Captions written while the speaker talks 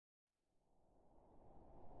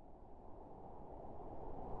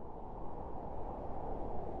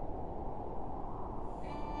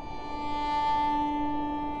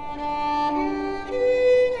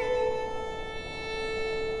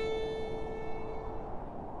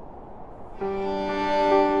Tell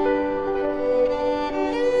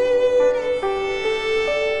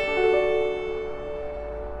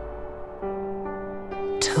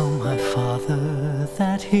my father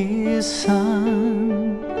that his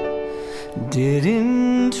son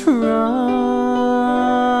didn't run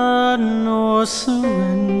or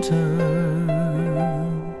surrender,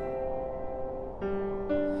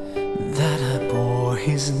 that I bore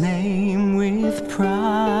his name with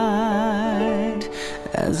pride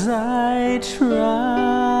as I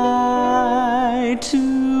tried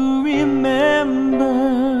to remember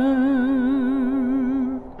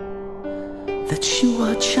that you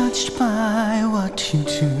are judged by what you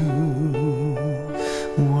do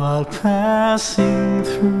while passing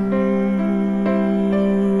through.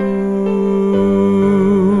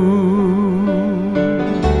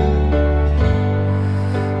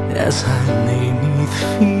 As I lay 'neath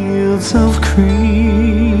fields of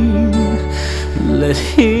green, let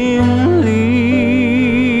him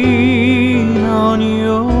lean on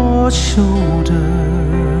your shoulder.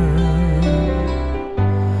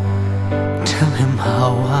 Tell him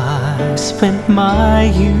how I spent my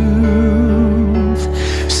youth,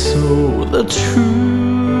 so the truth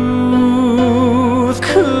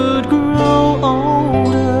could grow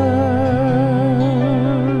older.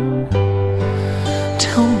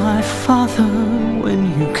 Tell my father when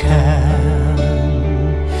you can,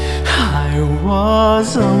 I was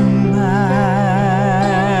a man.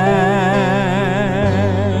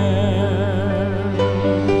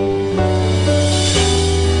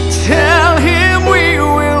 Tell him we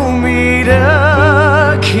will meet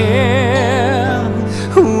again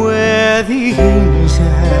where the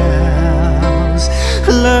angels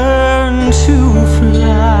learn to fly.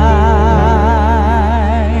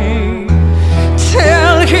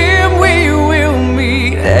 Tell him we will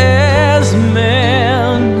meet as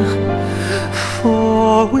men,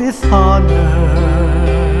 for with honor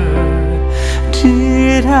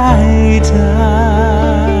did I die.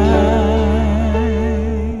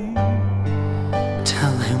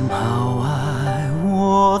 Tell him how I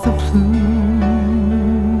wore the blue,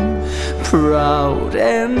 proud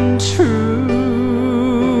and true,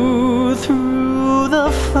 through the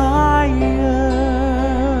fire.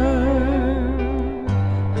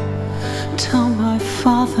 Tell my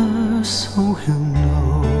father so he'll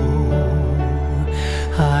know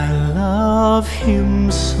I love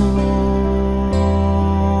him so.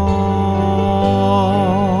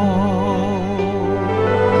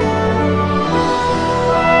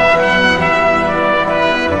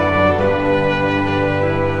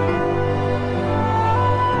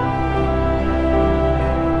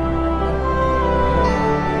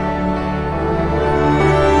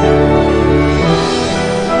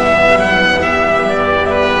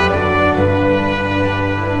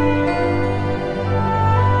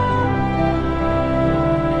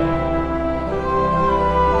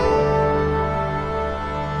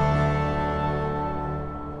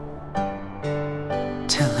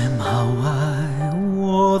 Tell him how I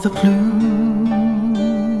wore the blue,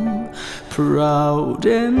 proud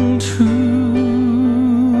and true,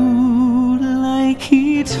 like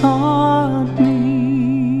he taught me.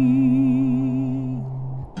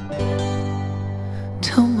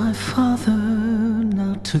 Tell my father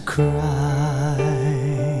not to cry,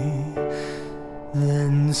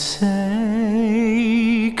 then say